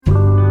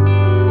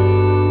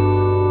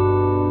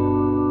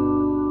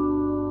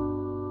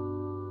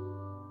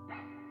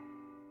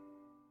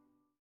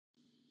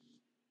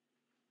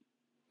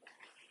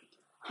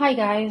Hi,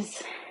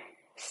 guys.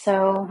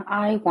 So,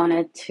 I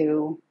wanted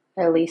to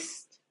at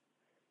least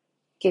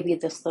give you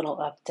this little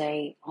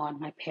update on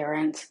my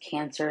parents'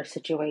 cancer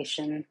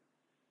situation.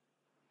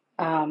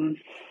 Um,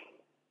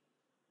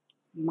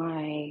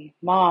 my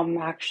mom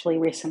actually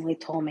recently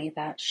told me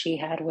that she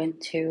had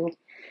went to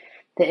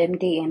the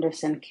MD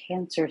Anderson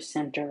Cancer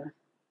Center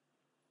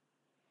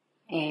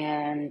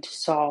and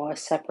saw a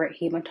separate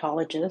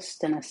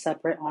hematologist and a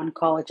separate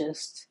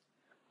oncologist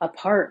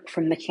apart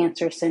from the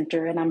cancer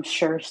center, and I'm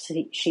sure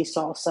she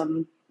saw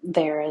some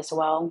there as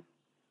well.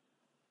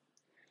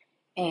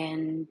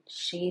 And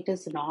she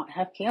does not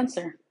have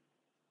cancer.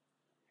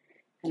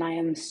 And I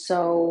am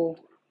so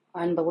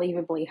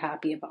unbelievably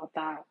happy about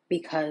that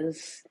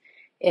because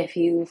if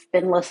you've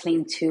been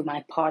listening to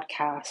my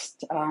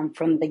podcast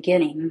from the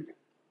beginning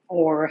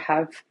or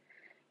have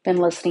been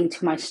listening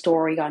to my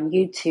story on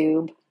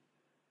YouTube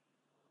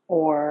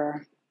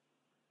or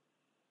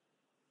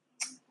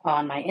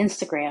on my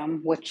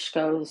Instagram, which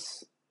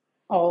goes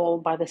all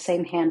by the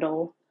same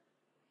handle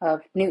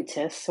of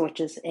Newtus, which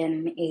is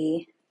Newtus.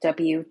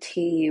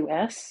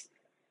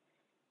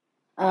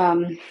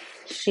 Um,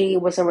 she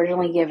was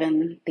originally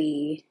given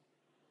the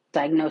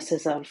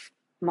diagnosis of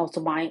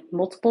multiple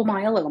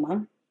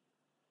myeloma,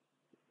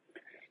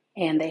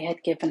 and they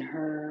had given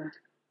her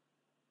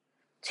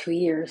 2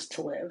 years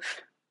to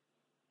live.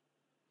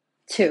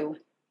 Two.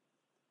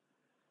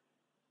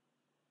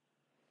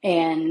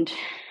 And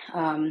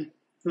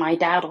my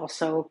dad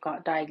also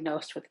got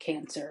diagnosed with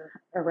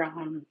cancer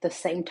around the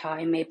same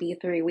time, maybe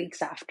 3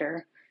 weeks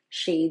after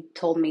she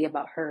told me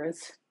about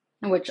hers,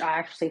 which I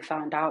actually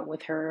found out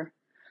with her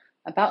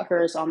about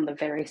hers on the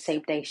very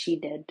same day she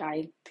did.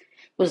 I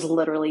was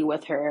literally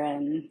with her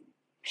and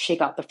she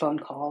got the phone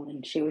call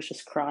and she was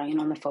just crying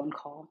on the phone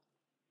call.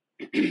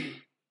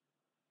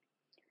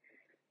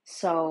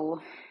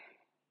 So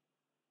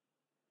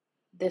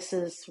this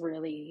is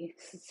really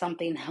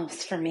something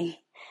else for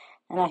me.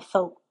 And I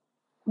felt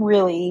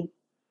really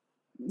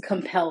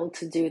compelled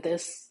to do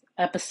this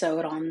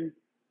episode on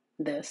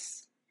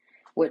this,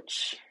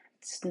 which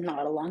it's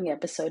not a long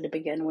episode to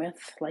begin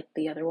with, like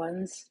the other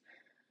ones.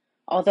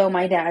 Although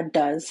my dad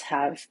does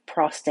have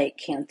prostate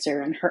cancer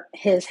and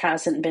his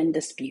hasn't been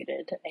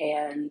disputed,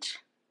 and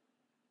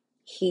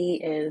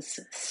he is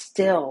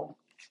still,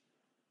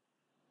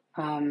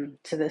 to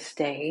this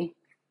day,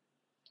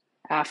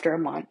 after a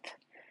month,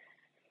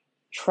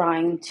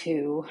 trying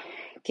to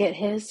get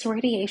his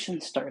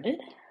radiation started.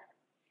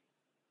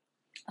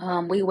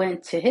 We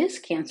went to his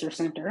cancer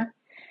center,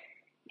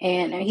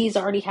 and he's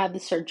already had the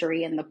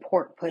surgery and the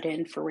port put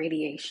in for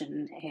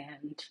radiation.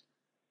 And,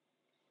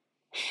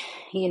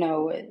 you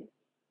know,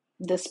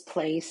 this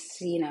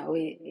place,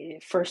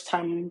 first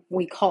time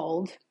we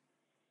called,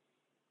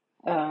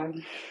 uh,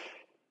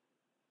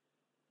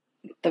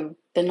 the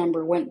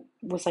number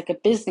was like a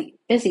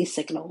busy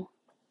signal,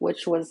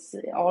 which was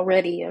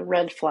already a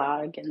red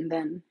flag. And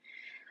then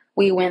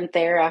we went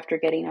there after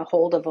getting a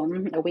hold of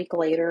them a week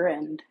later,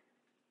 and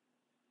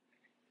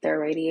their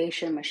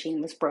radiation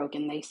machine was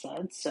broken, they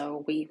said.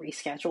 So we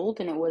rescheduled,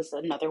 and it was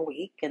another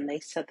week, and they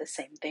said the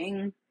same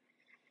thing.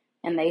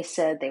 And they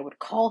said they would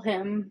call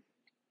him.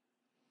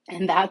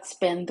 And that's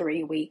been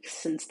 3 weeks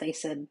since they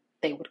said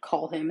they would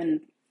call him.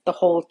 And the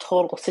whole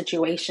total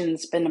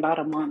situation's been about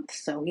a month.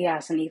 So he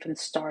hasn't even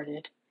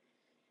started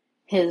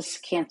his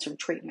cancer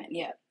treatment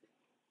yet.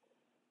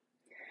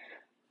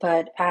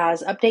 But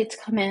as updates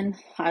come in,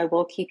 I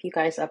will keep you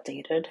guys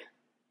updated.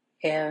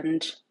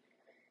 And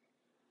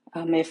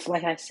if,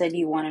 like I said,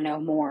 you want to know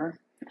more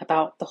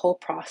about the whole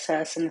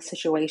process and the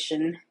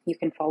situation, you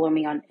can follow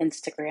me on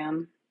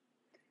Instagram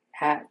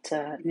at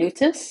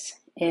Newtus,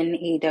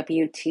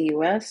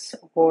 Newtus,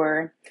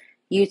 or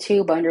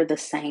YouTube under the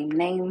same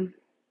name.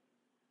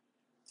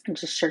 And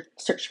just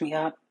search me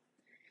up.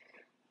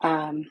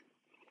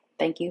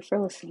 Thank you for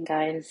listening,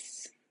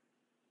 guys.